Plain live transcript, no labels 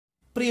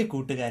പ്രിയ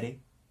കൂട്ടുകാരെ,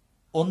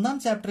 ഒന്നാം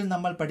ചാപ്റ്ററിൽ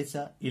നമ്മൾ പഠിച്ച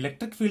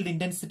electric field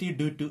intensity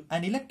due to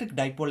an electric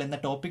dipole എന്ന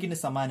ടോപ്പിക്കിന്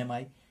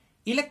സമാനമായി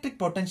electric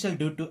potential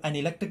due to an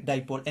electric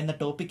dipole എന്ന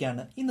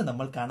ടോപ്പിക്കാണ് ഇന്ന്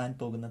നമ്മൾ കാണാൻ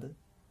പോകുന്നത്.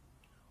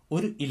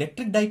 ഒരു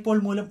ഇലക്ട്രിക് ഡൈപോൾ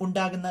മൂലം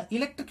ഉണ്ടാകുന്ന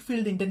ഇലക്ട്രിക്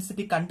ഫീൽഡ്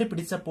ഇന്റൻസിറ്റി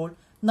കണ്ടുപിടിച്ചപ്പോൾ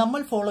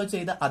നമ്മൾ ഫോളോ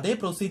ചെയ്ത അതേ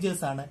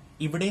പ്രൊസീജിയേഴ്സ് ആണ്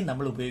ഇവിടെയും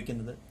നമ്മൾ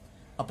ഉപയോഗിക്കുന്നത്.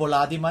 അപ്പോൾ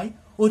ആദ്യമായി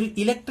ഒരു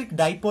ഇലക്ട്രിക്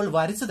ഡൈപോൾ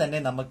വരച്ച്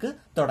തന്നെ നമുക്ക്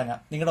തുടങ്ങാം.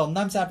 നിങ്ങളുടെ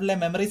ഒന്നാം ചാപ്റ്ററിലെ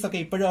മെമ്മറീസ്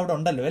ഒക്കെ ഇപ്പോഴും അവിടെ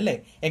ഉണ്ടല്ലോ അല്ലേ?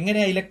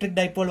 എങ്ങനെയാ ഇലക്ട്രിക്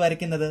ഡൈപോൾ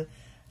വരയ്ക്കുന്നത്?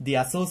 The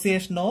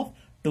association of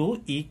two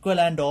equal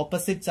and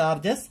opposite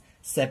charges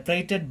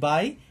separated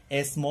by A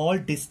small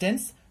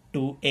distance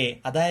to A.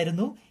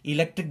 അതായിരുന്നു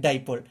electric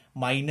dipole.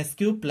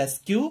 -q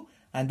 + q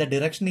and the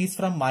direction is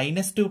from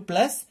 - to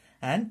plus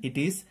and it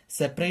is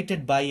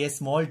separated by a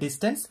small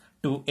distance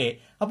to a.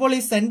 അപ്പോൾ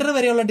ഈ centre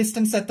വരെയുള്ള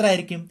distance എത്ര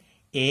ആയിരിക്കും?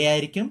 a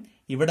ആയിരിക്കും.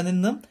 ഇവിടെ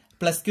നിന്നും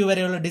 +q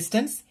വരെയുള്ള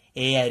ഡിസ്റ്റൻസ്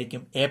a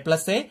ആയിരിക്കും. a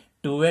 + a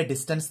 2a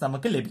ഡിസ്റ്റൻസ്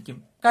നമുക്ക് ലഭിക്കും.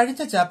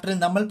 കഴിഞ്ഞ ചാപ്റ്ററിൽ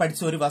നമ്മൾ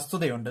പഠിച്ച ഒരു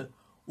വസ്തുതയുണ്ട്.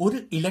 ഒരു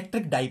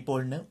ഇലക്ട്രിക്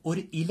ഡൈപോളിന്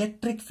ഒരു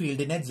ഇലക്ട്രിക്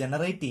ഫീൽഡിനെ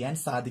ജനറേറ്റ് ചെയ്യാൻ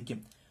സാധിക്കും.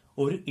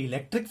 ഒരു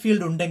ഇലക്ട്രിക്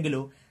ഫീൽഡ്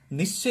ഉണ്ടെങ്കിലോ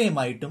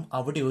നിശ്ചയമായിട്ടും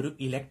അവിടെ ഒരു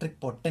ഇലക്ട്രിക്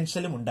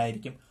പൊട്ടൻഷ്യലും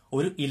ഉണ്ടായിരിക്കും.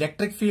 ഒരു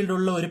ഇലക്ട്രിക് ഫീൽഡ്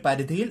ഉള്ള ഒരു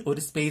പരിധിയിൽ,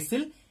 ഒരു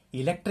സ്പേസിൽ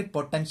ഇലക്ട്രിക്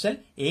പൊട്ടൻഷ്യൽ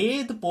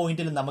ഏത്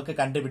പോയിന്റിലും നമുക്ക്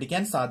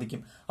കണ്ടുപിടിക്കാൻ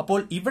സാധിക്കും. അപ്പോൾ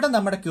ഇവിടെ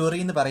നമ്മുടെ ക്വറി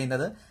എന്ന്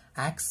പറയുന്നത്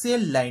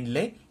ആക്സിയൽ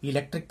ലൈനിലെ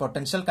ഇലക്ട്രിക്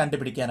പൊട്ടൻഷ്യൽ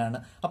കണ്ടുപിടിക്കാനാണ്.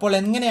 അപ്പോൾ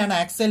എങ്ങനെയാണ്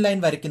ആക്സിയൽ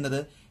ലൈൻ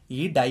വരയ്ക്കുന്നത്?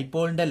 ഈ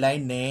ഡൈപോളിന്റെ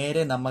ലൈൻ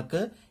നേരെ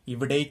നമുക്ക്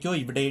ഇവിടേക്കോ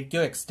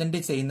എക്സ്റ്റെൻഡ്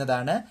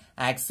ചെയ്യുന്നതാണ്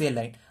ആക്സിയൽ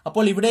ലൈൻ.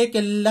 അപ്പോൾ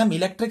ഇവിടേക്കെല്ലാം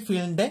ഇലക്ട്രിക്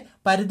ഫീൽഡിന്റെ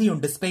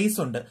പരിധിയുണ്ട്, സ്പേസ്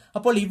ഉണ്ട്.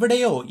 അപ്പോൾ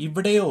ഇവിടെയോ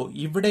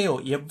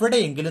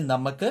എവിടെയെങ്കിലും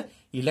നമുക്ക്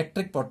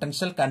ഇലക്ട്രിക്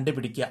പൊട്ടൻഷ്യൽ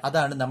കണ്ടുപിടിക്കുക.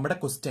 അതാണ് നമ്മുടെ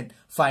question.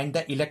 Find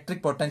the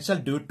electric potential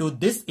due to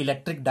this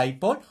electric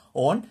dipole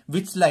on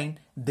which line?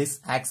 This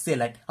axial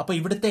line. അപ്പൊ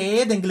ഇവിടുത്തെ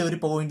ഏതെങ്കിലും ഒരു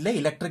പോയിന്റിലെ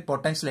ഇലക്ട്രിക്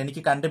പൊട്ടൻഷ്യൽ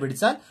എനിക്ക്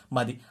കണ്ടുപിടിച്ചാൽ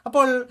മതി.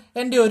 അപ്പോൾ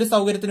എന്റെ ഒരു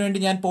സൗകര്യത്തിന്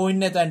വേണ്ടി ഞാൻ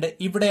പോയിന്റിനെ താണ്ട്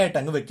ഇവിടെയായിട്ട്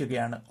അങ്ങ്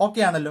വെക്കുകയാണ്.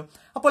 ഓക്കെ ആണല്ലോ?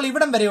 അപ്പോൾ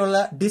ഇവിടം വരെയുള്ള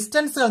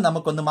ഡിസ്റ്റൻസുകൾ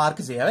നമുക്കൊന്ന്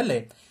മാർക്ക് ചെയ്യാം അല്ലേ?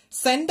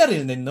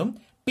 സെന്ററിൽ നിന്നും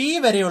പി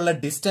വരെയുള്ള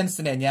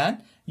ഡിസ്റ്റൻസിനെ ഞാൻ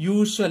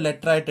യൂഷ്വൽ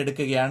ലെറ്റർ ആയിട്ട്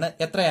എടുക്കുകയാണ്.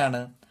 എത്രയാണ്?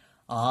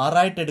 6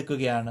 ആയിട്ട്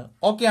എടുക്കുകയാണ്.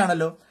 ഓക്കെ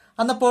ആണല്ലോ?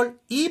 അന്നപ്പോൾ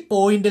ഈ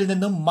പോയിന്റിൽ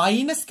നിന്നും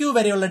 -q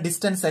വരെയുള്ള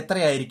ഡിസ്റ്റൻസ്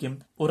എത്രയായിരിക്കും?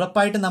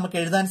 ഉറപ്പായിട്ട് നമുക്ക്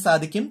എഴുതാൻ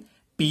സാധിക്കും.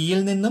 പിയിൽ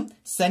നിന്നും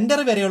സെന്റർ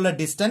വരെയുള്ള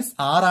ഡിസ്റ്റൻസ്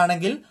 6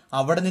 ആണെങ്കിൽ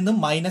അവിടെ നിന്നും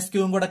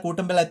 -q കൂടെ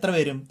കൂട്ടുമ്പോൾ എത്ര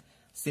വരും?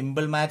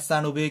 സിമ്പിൾ മാത്സ്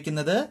ആണ്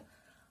ഉപയോഗിക്കുന്നത്.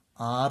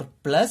 r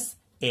 +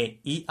 a.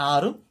 ഈ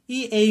ആറും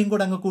ഈ എയും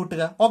കൂടെ അങ്ങ്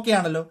കൂട്ടുക. ഓക്കെ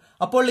ആണല്ലോ?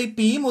 അപ്പോൾ ഈ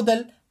പി മുതൽ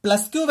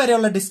 +q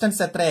വരെയുള്ള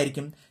ഡിസ്റ്റൻസ്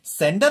എത്രയായിരിക്കും?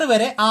 സെന്റർ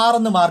വരെ 6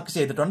 എന്ന് മാർക്ക്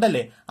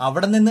ചെയ്തിട്ടുണ്ടല്ലേ?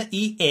 അവിടെ നിന്ന്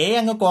ഈ എ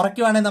അങ്ങ്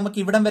കുറയ്ക്കുവാണെങ്കിൽ നമുക്ക്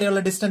ഇവിടം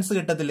വരെയുള്ള ഡിസ്റ്റൻസ്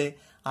കിട്ടത്തില്ലേ?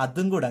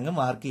 അതും കൂടെ അങ്ങ്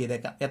മാർക്ക്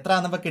ചെയ്തേക്കാം. എത്ര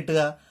നമുക്ക് കിട്ടുക?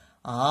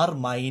 r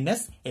 -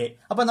 a.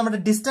 അപ്പൊ നമ്മുടെ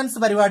ഡിസ്റ്റൻസ്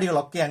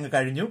പരിപാടികളൊക്കെ അങ്ങ്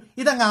കഴിഞ്ഞു.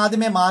 ഇതങ്ങ്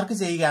ആദ്യമേ മാർക്ക്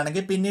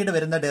ചെയ്യുകയാണെങ്കിൽ പിന്നീട്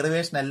വരുന്ന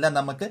ഡെറിവേഷൻ എല്ലാം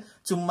നമുക്ക്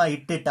ചുമ്മാ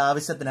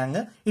ആവശ്യത്തിന്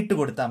അങ്ങ്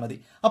ഇട്ടുകൊടുത്താൽ മതി.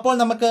 അപ്പോൾ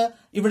നമുക്ക്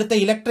ഇവിടുത്തെ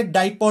ഇലക്ട്രിക്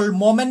ഡൈപോൾ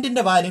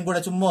മൊമെന്റിന്റെ വാല്യൂ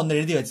കൂടെ ചുമ്മാ ഒന്ന്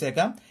എഴുതി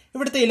വെച്ചേക്കാം.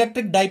 ഇവിടുത്തെ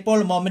electric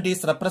dipole moment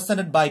is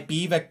represented by P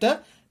vector.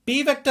 P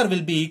vector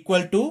will be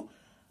equal to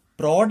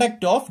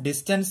product of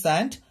distance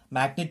and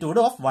magnitude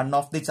of one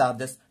of the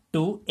charges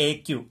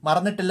 2aq.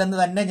 മറന്നിട്ടില്ലെന്ന്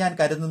തന്നെ ഞാൻ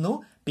കരുതുന്നു.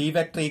 P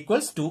vector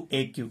equals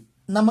 2aq.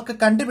 നമുക്ക്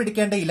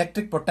കണ്ടുപിടിക്കേണ്ട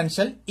ഇലക്ട്രിക്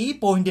പൊട്ടൻഷ്യൽ ഈ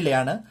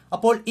പോയിന്റിലെയാണ്.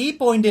 അപ്പോൾ ഈ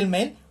പോയിന്റിൽ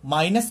മേൽ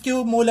 -q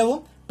മൂലവും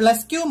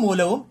 +q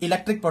മൂലവും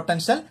ഇലക്ട്രിക്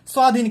പൊട്ടൻഷ്യൽ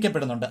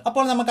സ്വാധീനിക്കപ്പെടുന്നുണ്ട്.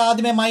 അപ്പോൾ നമുക്ക്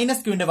ആദ്യമേ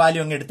 -qന്റെ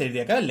വാല്യൂ അങ്ങ് എടുത്ത്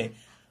എഴുതിയേക്കാം അല്ലേ?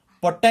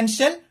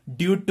 Potential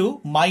due to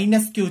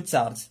 -q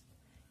charge.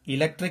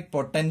 Electric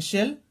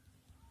potential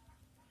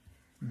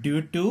due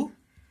to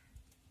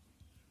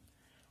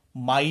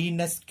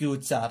 -q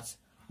charge.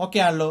 Okay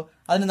ആണല്ലോ?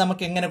 അതിന്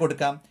നമുക്ക് എങ്ങനെ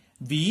കൊടുക്കാം?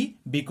 V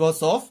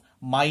because of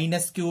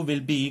 -q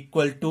will be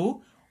equal to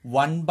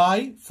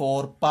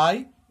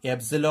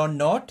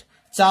 1/4πε0.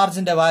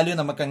 ചാർജിന്റെ വാല്യൂ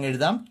നമുക്ക് അങ്ങ്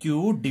എഴുതാം. q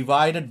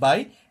divided by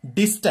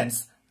distance.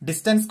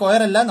 Distance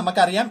square അല്ല,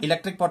 നമുക്കറിയാം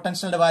ഇലക്ട്രിക്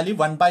പൊട്ടൻഷ്യലിന്റെ വാല്യൂ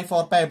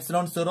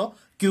 1/4πε0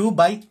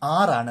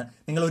 q/r ആണ്.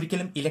 നിങ്ങൾ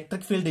ഒരിക്കലും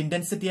ഇലക്ട്രിക് ഫീൽഡ്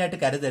ഇന്റൻസിറ്റി ആയിട്ട്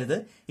കരുതരുത്.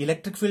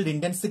 ഇലക്ട്രിക് ഫീൽഡ്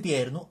ഇന്റൻസിറ്റി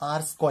ആയിരുന്നു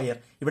r².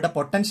 ഇവിടെ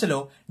പൊട്ടൻഷ്യലോ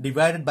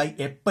ഡിവൈഡഡ് ബൈ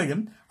എപ്പോഴും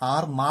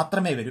r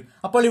മാത്രമേ വരൂ.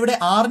 അപ്പോൾ ഇവിടെ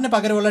r ന്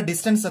പകരമുള്ള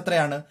ഡിസ്റ്റൻസ്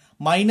എത്രയാണ്?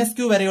 -q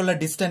വരെയുള്ള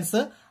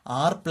ഡിസ്റ്റൻസ്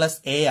r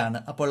 + a ആണ്.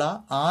 അപ്പോൾ ആ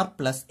r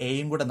 +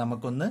 aയും കൂടെ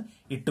നമുക്കൊന്ന്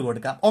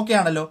ഇട്ടുകൊടുക്കാം. ഓക്കെ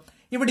ആണല്ലോ?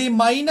 ഇവിടെ ഈ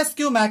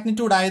 -q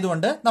മാഗ്നിറ്റ്യൂഡ്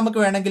ആയതുകൊണ്ട് നമുക്ക്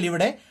വേണമെങ്കിൽ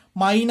ഇവിടെ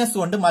മൈനസ്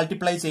കൊണ്ട്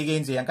മൾട്ടിപ്ലൈ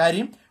ചെയ്യുകയും ചെയ്യാം.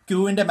 കാര്യം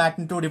ക്യൂവിന്റെ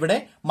മാഗ്നിറ്റ്യൂഡ് ഇവിടെ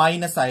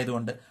മൈനസ്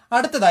ആയതുകൊണ്ട്.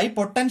 അടുത്തതായി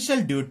potential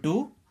due to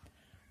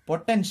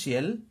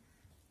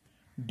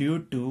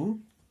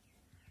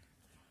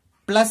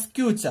 +q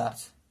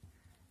charge.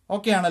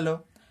 Okay ആണല്ലോ?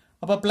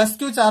 അപ്പൊ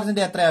 +q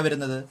ചാർജിന്റെ എത്രയാ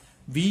വരുന്നത്?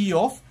 V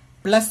of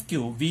 +q.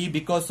 V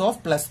because of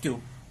 +q.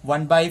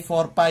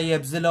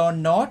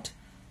 1/4πε0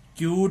 q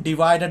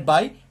divided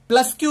by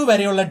 +q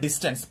വരെയുള്ള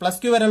ഡിസ്റ്റൻസ്.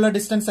 +q വരെയുള്ള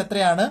ഡിസ്റ്റൻസ്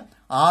എത്രയാണ്?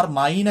 r -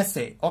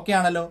 a. ഓക്കെ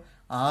ആണല്ലോ?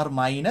 r -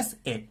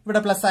 a. ഇവിടെ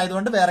പ്ലസ്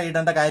ആയതുകൊണ്ട് വേറെ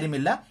ഇടേണ്ട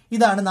കാര്യമില്ല.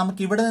 ഇതാണ്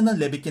നമുക്ക് ഇവിടെ നിന്ന്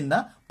ലഭിക്കുന്ന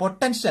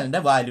പൊട്ടൻഷ്യലിന്റെ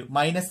വാല്യൂ.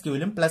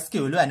 -qലും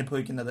 +qലും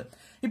അനുഭവിക്കുന്നത്.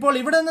 ഇപ്പോൾ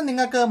ഇവിടെ നിന്ന്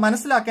നിങ്ങൾക്ക്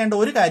മനസ്സിലാക്കേണ്ട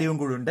ഒരു കാര്യവും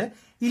കൂടി ഉണ്ട്.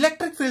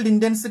 ഇലക്ട്രിക് ഫീൽഡ്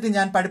ഇന്റൻസിറ്റി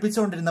ഞാൻ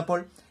പഠിപ്പിച്ചുകൊണ്ടിരുന്നപ്പോൾ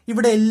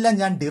ഇവിടെ എല്ലാം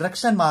ഞാൻ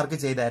ഡിറക്ഷൻ മാർക്ക്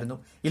ചെയ്തായിരുന്നു.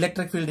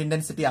 ഇലക്ട്രിക് ഫീൽഡ്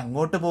ഇന്റൻസിറ്റി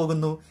അങ്ങോട്ട്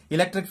പോകുന്നു,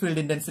 ഇലക്ട്രിക്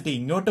ഫീൽഡ് ഇന്റൻസിറ്റി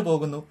ഇങ്ങോട്ട്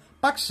പോകുന്നു.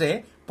 പക്ഷേ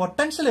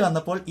പൊട്ടൻഷ്യൽ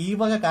വന്നപ്പോൾ ഈ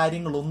വക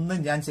കാര്യങ്ങളൊന്നും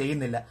ഞാൻ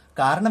ചെയ്യുന്നില്ല.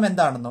 കാരണം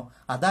എന്താണെന്നോ,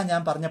 അതാ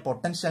ഞാൻ പറഞ്ഞ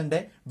പൊട്ടൻഷ്യലിന്റെ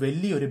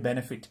വലിയൊരു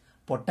benefit.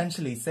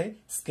 Potential is A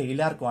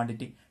scalar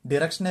quantity.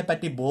 ഡിറക്ഷനെ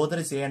പറ്റി ബോധർ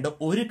ചെയ്യേണ്ട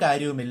ഒരു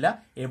കാര്യവുമില്ല,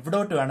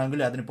 എവിടോട്ട്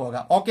വേണമെങ്കിലും അതിന്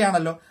പോകാം. ഓക്കെ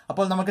ആണല്ലോ?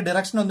 അപ്പോൾ നമുക്ക്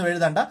ഡിറക്ഷൻ ഒന്നും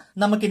എഴുതണ്ട,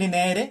 നമുക്കിനി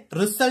നേരെ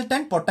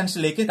റിസൾട്ടന്റ്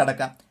പൊട്ടൻഷ്യലിലേക്ക്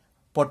കടക്കാം.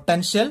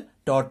 Potential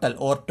total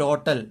or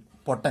total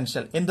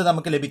potential എന്ത്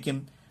നമുക്ക് ലഭിക്കും?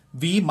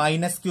 V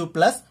minus Q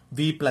plus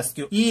V plus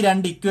Q. ഈ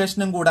രണ്ട്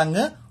ഇക്വേഷനും കൂടെ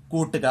അങ്ങ്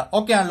കൂട്ടുക.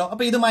 ഓക്കെ ആണല്ലോ?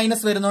 അപ്പൊ ഇത്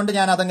മൈനസ് വരുന്നതുകൊണ്ട്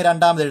ഞാൻ അതങ്ങ്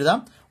രണ്ടാമത് എഴുതാം.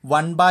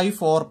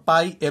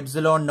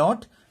 1/4πε0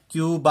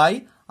 Q by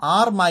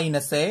R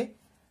minus A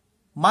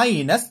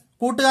minus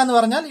കൂട്ടുക എന്ന്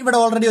പറഞ്ഞാൽ ഇവിടെ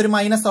ഓൾറെഡി ഒരു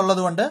മൈനസ്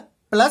ഉള്ളതുകൊണ്ട്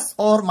പ്ലസ്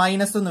ഓർ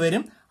മൈനസ് എന്ന്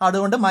വരും.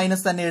 അതുകൊണ്ട്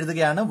മൈനസ് തന്നെ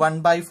എഴുതുകയാണ്.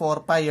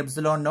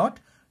 1/4πε0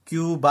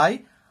 Q by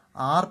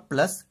R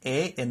plus A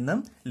എന്നും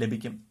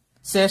ലഭിക്കും.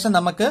 ശേഷം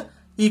നമുക്ക്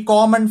ഈ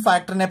കോമൺ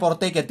ഫാക്ടറിനെ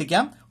പുറത്തേക്ക്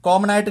എത്തിക്കാം.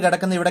 കോമൺ ആയിട്ട്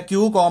കിടക്കുന്ന ഇവിടെ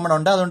ക്യൂ കോമൺ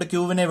ഉണ്ട്, അതുകൊണ്ട്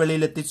ക്യൂവിനെ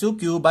വെളിയിൽ എത്തിച്ചു.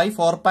 ക്യൂ ബൈ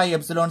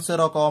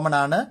 4πε0 കോമൺ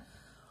ആണ്.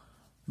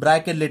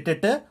 ബ്രാക്കറ്റിൽ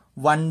ഇട്ടിട്ട്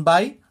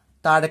 1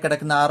 താഴെ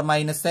കിടക്കുന്ന ആർ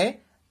മൈനസ് എ,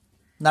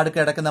 നടുക്ക്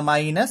കിടക്കുന്ന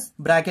minus,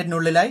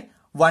 ബ്രാക്കറ്റിനുള്ളിലായി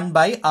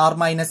 1/r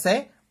minus A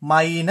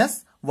minus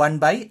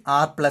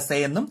 1/r plus A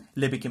എന്നും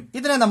ലഭിക്കും.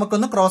 ഇതിനെ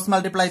നമുക്കൊന്ന് ക്രോസ്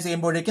മൾട്ടിപ്ലൈ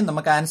ചെയ്യുമ്പോഴേക്കും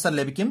നമുക്ക് ആൻസർ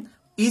ലഭിക്കും.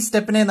 ഈ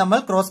സ്റ്റെപ്പിനെ നമ്മൾ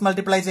ക്രോസ്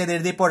മൾട്ടിപ്ലൈ ചെയ്ത്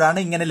എഴുതിയപ്പോഴാണ്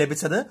ഇങ്ങനെ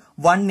ലഭിച്ചത്.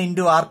 1 ×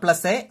 r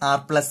plus A, R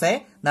plus A,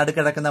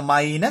 നടുക്കിടക്കുന്ന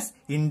minus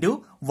into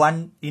 1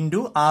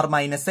 × r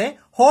minus A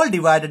whole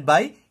divided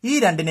by ഈ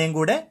രണ്ടിനെയും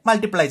കൂടെ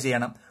മൾട്ടിപ്ലൈ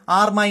ചെയ്യണം.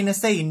 r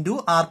minus A into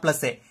r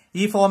plus A.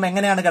 ഈ ഫോം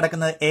എങ്ങനെയാണ്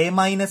കിടക്കുന്നത്? a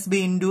minus B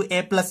into A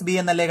plus B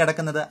എന്നല്ലേ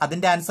കിടക്കുന്നത്?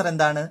 അതിന്റെ ആൻസർ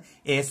എന്താണ്?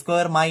 a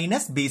square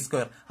minus B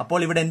square. അപ്പോൾ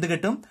ഇവിടെ എന്ത്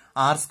കിട്ടും?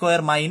 r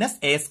square minus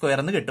A square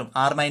എന്ന് കിട്ടും.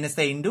 r minus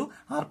A into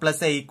R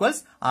plus A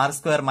equals r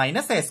square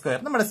minus A square.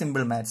 നമ്മുടെ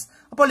സിമ്പിൾ മാത്സ്.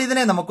 അപ്പോൾ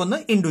ഇതിനെ നമുക്കൊന്ന്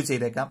ഇൻറ്റു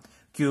ചെയ്തേക്കാം.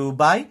 ക്യൂ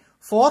ബൈ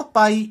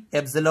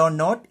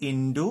 4πε0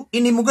 ഇൻറ്റു,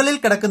 ഇനി മുകളിൽ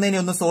കിടക്കുന്നതിനെ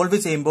ഒന്ന് സോൾവ്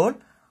ചെയ്യുമ്പോൾ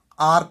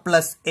r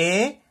പ്ലസ് എ,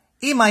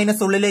 ഈ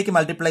മൈനസ് ഉള്ളിലേക്ക്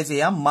മൾട്ടിപ്ലൈ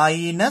ചെയ്യാം,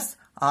 മൈനസ്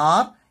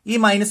ആർ, ഈ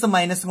മൈനസും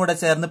മൈനസും കൂടെ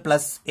ചേർന്ന്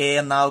പ്ലസ് എ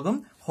എന്നാകും,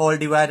 whole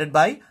divided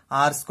by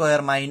R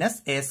square minus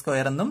A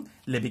square എന്നും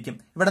ലഭിക്കും.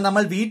 ഇവിടെ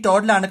നമ്മൾ വി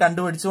ടോട്ടലാണ്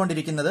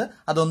കണ്ടുപിടിച്ചുകൊണ്ടിരിക്കുന്നത്.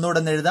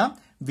 അതൊന്നുകൂടെ എഴുതാം.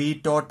 V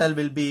total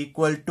will be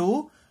equal to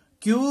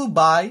Q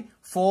by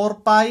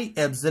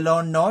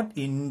 4πε0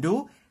 into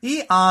ഈ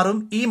ആറും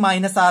ഈ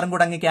മൈനസ് ആറും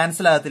കൂടെ അങ്ങ്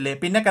ക്യാൻസൽ ആകത്തില്ലേ?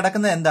 പിന്നെ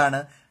കിടക്കുന്നത്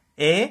എന്താണ്?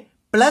 A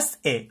plus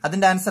A.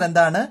 അതിന്റെ ആൻസർ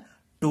എന്താണ്?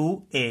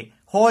 2a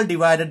whole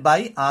divided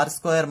by R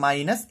square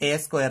minus A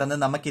square എന്ന്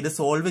നമുക്ക് ഇത്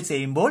സോൾവ്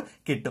ചെയ്യുമ്പോൾ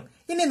കിട്ടും.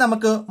 ഇനി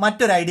നമുക്ക്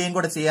മറ്റൊരു ഐഡിയയും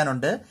കൂടെ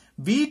ചെയ്യാനുണ്ട്.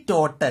 V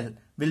total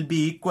will be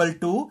equal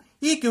to,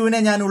 ഈ ക്യൂവിനെ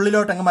ഞാൻ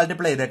ഉള്ളിലോട്ട് അങ്ങ്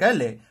മൾട്ടിപ്ലൈ ചെയ്തേക്കാം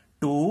അല്ലേ?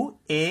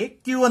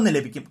 2aq എന്ന്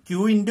ലഭിക്കും.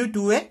 q into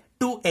 2a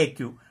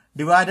 2aq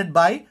divided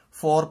by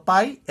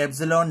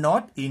 4πε0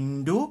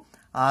 into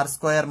R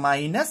square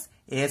minus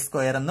A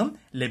square എന്നും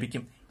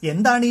ലഭിക്കും.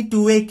 എന്താണ് ഈ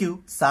 2aq?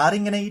 സാർ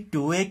ഇങ്ങനെ ഈ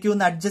 2aq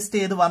ഒന്ന് അഡ്ജസ്റ്റ്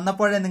ചെയ്ത്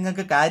വന്നപ്പോഴേ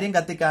നിങ്ങൾക്ക് കാര്യം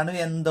കത്തിക്കാണു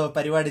എന്തോ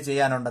പരിപാടി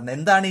ചെയ്യാനുണ്ടെന്ന്.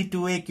 എന്താണ് ഈ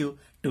 2aq?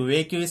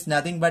 2aq is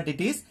nothing but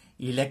it is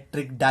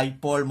electric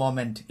dipole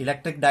moment.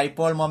 Electric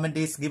dipole moment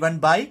is given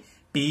by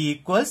P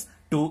equals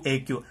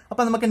 2aq.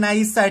 അപ്പൊ നമുക്ക്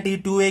നൈസ് ആയിട്ട് ഈ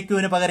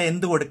 2aqന് പകരം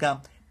എന്ത് കൊടുക്കാം?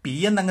 P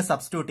എന്നങ്ങ്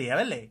സബ്സ്റ്റിറ്റ്യൂട്ട്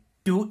ചെയ്യാം അല്ലേ?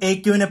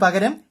 2aqന്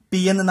പകരം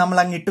P എന്ന് നമ്മൾ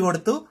അങ്ങ് ഇട്ട്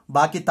കൊടുത്തു,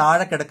 ബാക്കി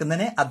താഴെ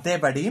കിടക്കുന്നതിനെ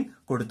അതേപടിയും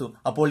കൊടുത്തു.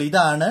 അപ്പോൾ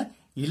ഇതാണ്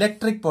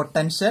electric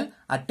potential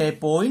at a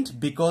point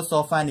because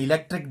of an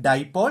electric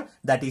dipole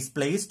that is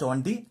placed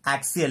on the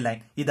axial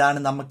line. ഇതാണ്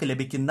നമുക്ക്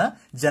ലഭിക്കുന്ന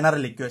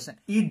ജനറൽ ഇക്വേഷൻ.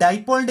 ഈ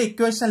ഡൈപോളിന്റെ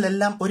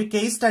ഇക്വേഷനിലെല്ലാം ഒരു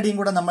കേസ് സ്റ്റഡിയും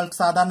കൂടെ നമ്മൾ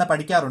സാധാരണ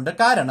പഠിക്കാറുണ്ട്.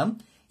 കാരണം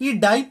ഈ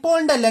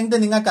ഡൈപോളിന്റെ ലെങ്ത്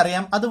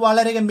നിങ്ങൾക്കറിയാം, അത്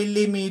വളരെ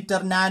മില്ലിമീറ്റർ,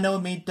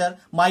 നാനോമീറ്റർ,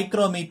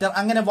 മൈക്രോമീറ്റർ,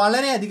 അങ്ങനെ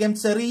വളരെയധികം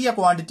ചെറിയ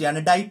ക്വാണ്ടിറ്റിയാണ്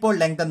ഡൈപോൾ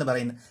ലെങ്ത് എന്ന്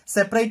പറയുന്നത്,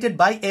 separated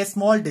by A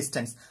small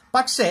distance.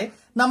 പക്ഷേ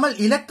നമ്മൾ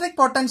ഇലക്ട്രിക്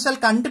പൊട്ടൻഷ്യൽ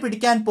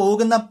കണ്ടുപിടിക്കാൻ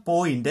പോകുന്ന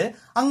പോയിന്റ്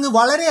അങ്ങ്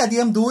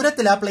വളരെയധികം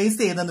ദൂരത്തിലാ പ്ലേസ്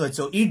ചെയ്തെന്ന്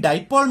വെച്ചോ. ഈ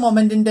ഡൈപോൾ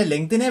മൊമെന്റിന്റെ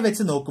ലെങ്തിനെ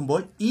വെച്ച്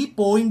നോക്കുമ്പോൾ ഈ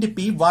പോയിന്റ്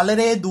പി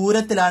വളരെ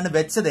ദൂരത്തിലാണ്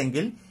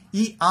വെച്ചതെങ്കിൽ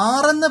ഈ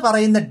ആർ എന്ന്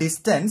പറയുന്ന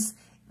ഡിസ്റ്റൻസ്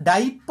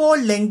ഡൈപോൾ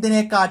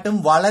ലെങ്തിനെക്കാട്ടും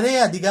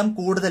വളരെയധികം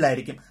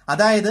കൂടുതലായിരിക്കും.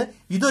 അതായത്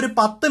ഇതൊരു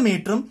 10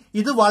 മീറ്ററും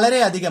ഇത്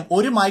വളരെയധികം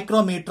 1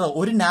 മൈക്രോമീറ്ററോ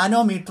 1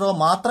 നാനോമീറ്ററോ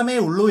മാത്രമേ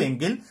ഉള്ളൂ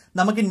എങ്കിൽ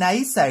നമുക്ക്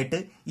നൈസായിട്ട്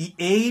ഈ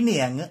എയിനെ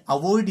അങ്ങ്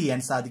അവോയ്ഡ്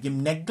ചെയ്യാൻ സാധിക്കും,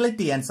 നെഗ്ലക്ട്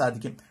ചെയ്യാൻ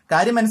സാധിക്കും.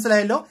 കാര്യം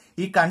മനസ്സിലായല്ലോ?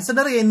 ഈ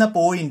കൺസിഡർ ചെയ്യുന്ന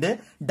പോയിന്റ്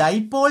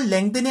ഡൈപോൾ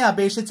ലെങ്തിനെ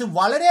അപേക്ഷിച്ച്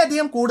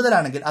വളരെയധികം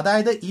കൂടുതലാണെങ്കിൽ,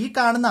 അതായത് ഈ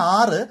കാണുന്ന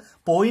 6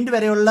 പോയിന്റ്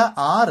വരെയുള്ള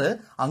 6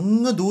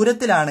 അങ്ങ്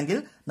ദൂരത്തിലാണെങ്കിൽ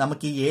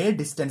നമുക്ക് ഈ എ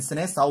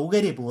ഡിസ്റ്റൻസിനെ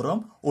സൗകര്യപൂർവ്വം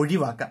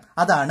ഒഴിവാക്കാം.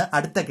 അതാണ്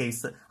അടുത്ത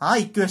കേസ്. ആ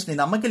ഇക്വേഷനിൽ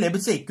നമുക്ക്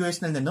ലഭിച്ച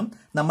ഇക്വേഷനിൽ നിന്നും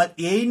നമ്മൾ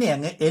എയിനെ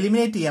അങ്ങ്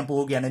എലിമിനേറ്റ് ചെയ്യാൻ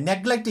പോവുകയാണ്,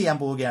 നെഗ്ലക്ട് ചെയ്യാൻ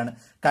പോവുകയാണ്.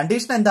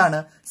 കണ്ടീഷൻ എന്താണ്?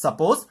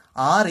 Suppose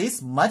R is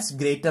much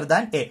greater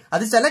than A.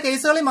 അത് ചില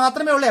കേസുകളിൽ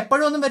മാത്രമേ ഉള്ളൂ,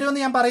 എപ്പോഴും ഒന്നും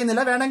വരുമെന്ന് ഞാൻ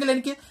പറയുന്നില്ല. വേണമെങ്കിൽ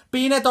എനിക്ക്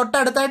പീനെ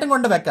തൊട്ടടുത്തായിട്ടും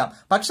കൊണ്ടുവെക്കാം.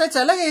 പക്ഷെ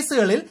ചില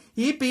കേസുകളിൽ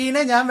ഈ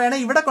പീനെ ഞാൻ വേണേ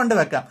ഇവിടെ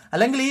കൊണ്ടുവെക്കാം,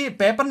 അല്ലെങ്കിൽ ഈ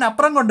പേപ്പറിന്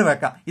അപ്പുറം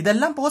കൊണ്ടുവെക്കാം.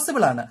 ഇതെല്ലാം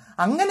പോസിബിൾ ആണ്.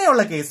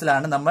 അങ്ങനെയുള്ള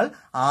കേസിലാണ് നമ്മൾ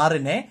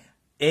ആറിനെ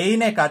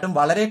എയിനെക്കാട്ടും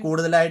വളരെ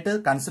കൂടുതലായിട്ട്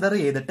കൺസിഡർ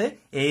ചെയ്തിട്ട്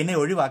എയിനെ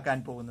ഒഴിവാക്കാൻ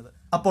പോകുന്നത്.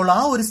 അപ്പോൾ ആ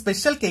ഒരു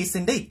സ്പെഷ്യൽ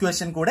കേസിന്റെ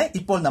ഇക്വേഷൻ കൂടെ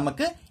ഇപ്പോൾ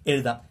നമുക്ക്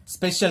എഴുതാം.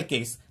 സ്പെഷ്യൽ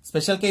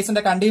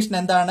കേസിന്റെ കണ്ടീഷൻ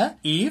എന്താണ്?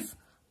 If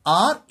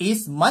R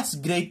is much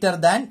greater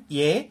than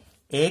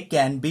A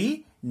can be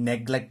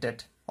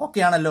neglected. Okay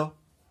ആണല്ലോ.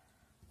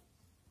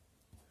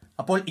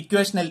 അപ്പോൾ ഈ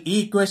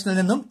ഇക്വേഷനിൽ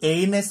നിന്നും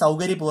എയിനെ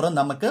സൗകര്യപൂർവ്വം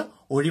നമുക്ക്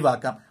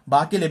ഒഴിവാക്കാം.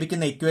 ബാക്കി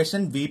ലഭിക്കുന്ന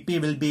equation V P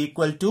will be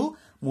equal to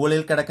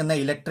മുകളിൽ കിടക്കുന്ന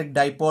electric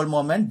dipole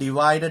moment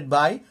divided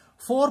by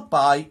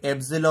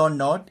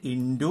 4πε0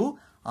 into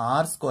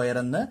R square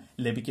എന്ന്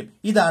ലഭിക്കും.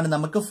 ഇതാണ്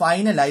നമുക്ക്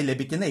ഫൈനലായി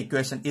ലഭിക്കുന്ന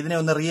ഇക്വേഷൻ. ഇതിനെ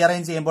ഒന്ന്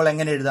റീഅറേഞ്ച് ചെയ്യുമ്പോൾ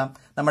എങ്ങനെ എഴുതാം?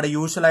 നമ്മുടെ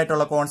യൂഷ്വൽ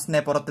ആയിട്ടുള്ള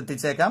കോൺസ്റ്റന്റിനെ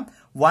പുറത്തെത്തിച്ചേക്കാം.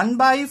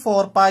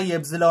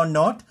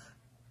 1/4πε0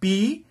 P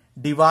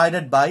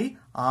divided by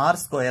R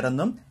square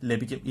എന്നും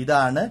ലഭിക്കും.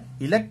 ഇതാണ്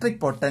ഇലക്ട്രിക്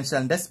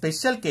പൊട്ടൻഷ്യലിന്റെ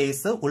സ്പെഷ്യൽ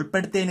കേസ്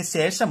ഉൾപ്പെടുത്തിയതിനു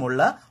ശേഷമുള്ള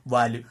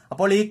വാല്യൂ.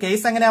 അപ്പോൾ ഈ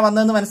കേസ് എങ്ങനെയാ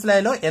വന്നതെന്ന്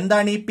മനസ്സിലായല്ലോ.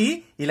 എന്താണ് ഈ P?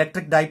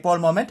 Electric dipole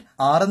moment.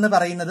 R എന്ന്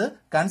പറയുന്നത്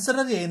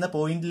കൺസിഡർ ചെയ്യുന്ന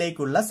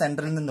പോയിന്റിലേക്കുള്ള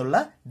സെന്ററിൽ നിന്നുള്ള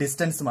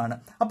ഡിസ്റ്റൻസുമാണ്.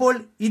 അപ്പോൾ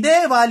ഇതേ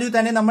വാല്യൂ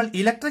തന്നെ നമ്മൾ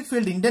electric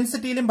field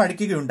ഇന്റൻസിറ്റിയിലും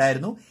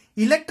പഠിക്കുകയുണ്ടായിരുന്നു.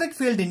 Electric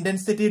field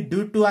intensity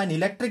due to an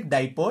electric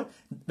dipole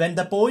when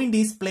the point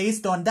is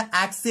placed on the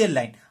axial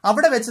line.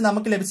 അവിടെ വെച്ച്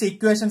നമുക്ക് ലഭിച്ച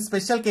ഇക്വേഷൻ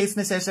സ്പെഷ്യൽ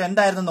കേസിന് ശേഷം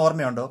എന്തായിരുന്നു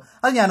ഓർമ്മയുണ്ടോ?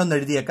 അത് ഞാനൊന്ന്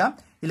എഴുതിയേക്കാം.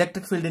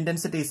 Electric field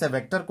intensity is A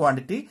vector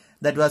quantity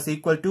that was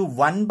equal to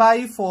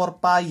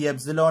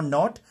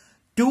 1/4πε0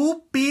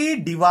 2p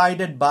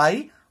divided by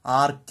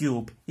R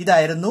cube.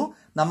 ഇതായിരുന്നു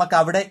നമുക്ക്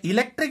അവിടെ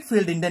ഇലക്ട്രിക്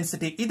ഫീൽഡ്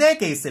ഇന്റൻസിറ്റി. ഇതേ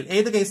കേസിൽ,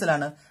 ഏത്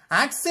കേസിലാണ്?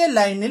 ആക്സിയൽ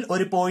ലൈനിൽ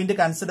ഒരു പോയിന്റ്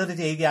കൺസിഡർ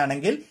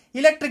ചെയ്യുകയാണെങ്കിൽ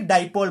ഇലക്ട്രിക്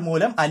ഡൈപോൾ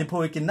മൂലം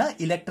അനുഭവിക്കുന്ന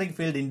ഇലക്ട്രിക്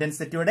ഫീൽഡ്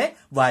ഇന്റൻസിറ്റിയുടെ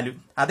വാല്യൂ.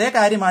 അതേ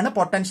കാര്യമാണ്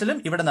പൊട്ടൻഷ്യലും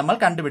ഇവിടെ നമ്മൾ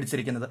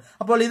കണ്ടുപിടിച്ചിരിക്കുന്നത്.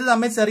 അപ്പോൾ ഇത്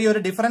തമ്മിൽ ചെറിയൊരു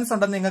ഡിഫറൻസ്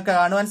ഉണ്ടെന്ന് നിങ്ങൾക്ക്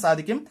കാണുവാൻ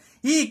സാധിക്കും.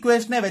 ഈ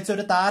ഇക്വേഷനെ വെച്ച്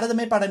ഒരു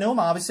താരതമ്യ പഠനവും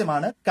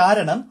ആവശ്യമാണ്.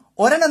 കാരണം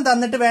ഒരെണ്ണം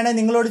തന്നിട്ട് വേണേ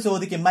നിങ്ങളോട്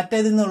ചോദിക്കും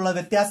മറ്റേതിൽ നിന്നുള്ള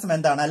വ്യത്യാസം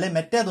എന്താണ്, അല്ലെ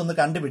മറ്റേതൊന്ന്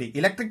കണ്ടുപിടി.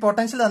 ഇലക്ട്രിക്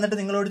പൊട്ടൻഷ്യൽ തന്നിട്ട്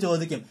നിങ്ങളോട്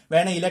ചോദിക്കും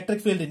വേണേ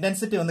ഇലക്ട്രിക് ഫീൽഡ്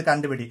ഇന്റൻസിറ്റി ഒന്ന്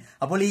കണ്ടുപിടി.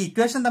 അപ്പോൾ ഈ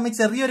ഇക്വേഷൻ തമ്മിൽ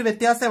ചെറിയൊരു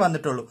വ്യത്യാസമേ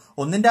വന്നിട്ടുള്ളൂ.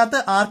 ഒന്നിന്റെ അകത്ത്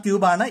ആർ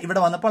ക്യൂബ് ആണ്, ഇവിടെ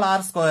വന്നപ്പോൾ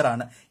ആർ സ്ക്വയർ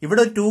ആണ്.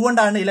 ഇവിടെ ഒരു 2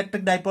 കൊണ്ടാണ്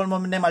ഇലക്ട്രിക് ഡൈപോൾ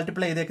മൊമെന്റിനെ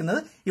മൾട്ടിപ്ലൈ ചെയ്തേക്കുന്നത്,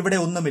 ഇവിടെ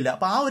ഒന്നുമില്ല.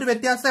 അപ്പൊ ആ ഒരു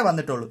വ്യത്യാസമേ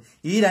വന്നിട്ടുള്ളൂ.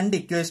 ഈ രണ്ട്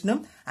ഇക്വേഷനും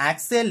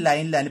ആക്സിയൽ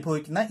ലൈനിൽ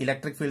അനുഭവിക്കുന്ന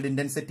ഇലക്ട്രിക് ഫീൽഡ്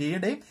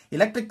ഇന്റൻസിറ്റിയുടെയും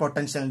ഇലക്ട്രിക്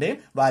പൊട്ടൻഷ്യലിന്റെയും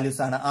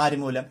വാല്യൂസ് ആണ്. ആര്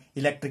മൂലം?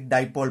 ഇലക്ട്രിക്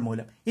ഡൈപോൾ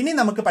മൂലം. ഇനി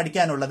നമുക്ക്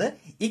പഠിക്കാനുള്ളത്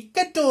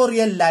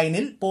ഇക്വറ്റോറിയൽ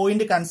ലൈനിൽ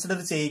പോയിന്റ് കൺസിഡർ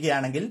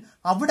ചെയ്യുകയാണെങ്കിൽ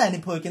അവിടെ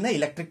അനുഭവിക്കുന്ന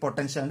ഇലക്ട്രിക്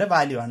പൊട്ടൻഷ്യലിന്റെ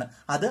വാല്യൂ ആണ്.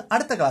 അത്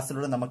അടുത്ത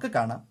ക്ലാസ്സിലൂടെ നമുക്ക്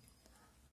കാണാം.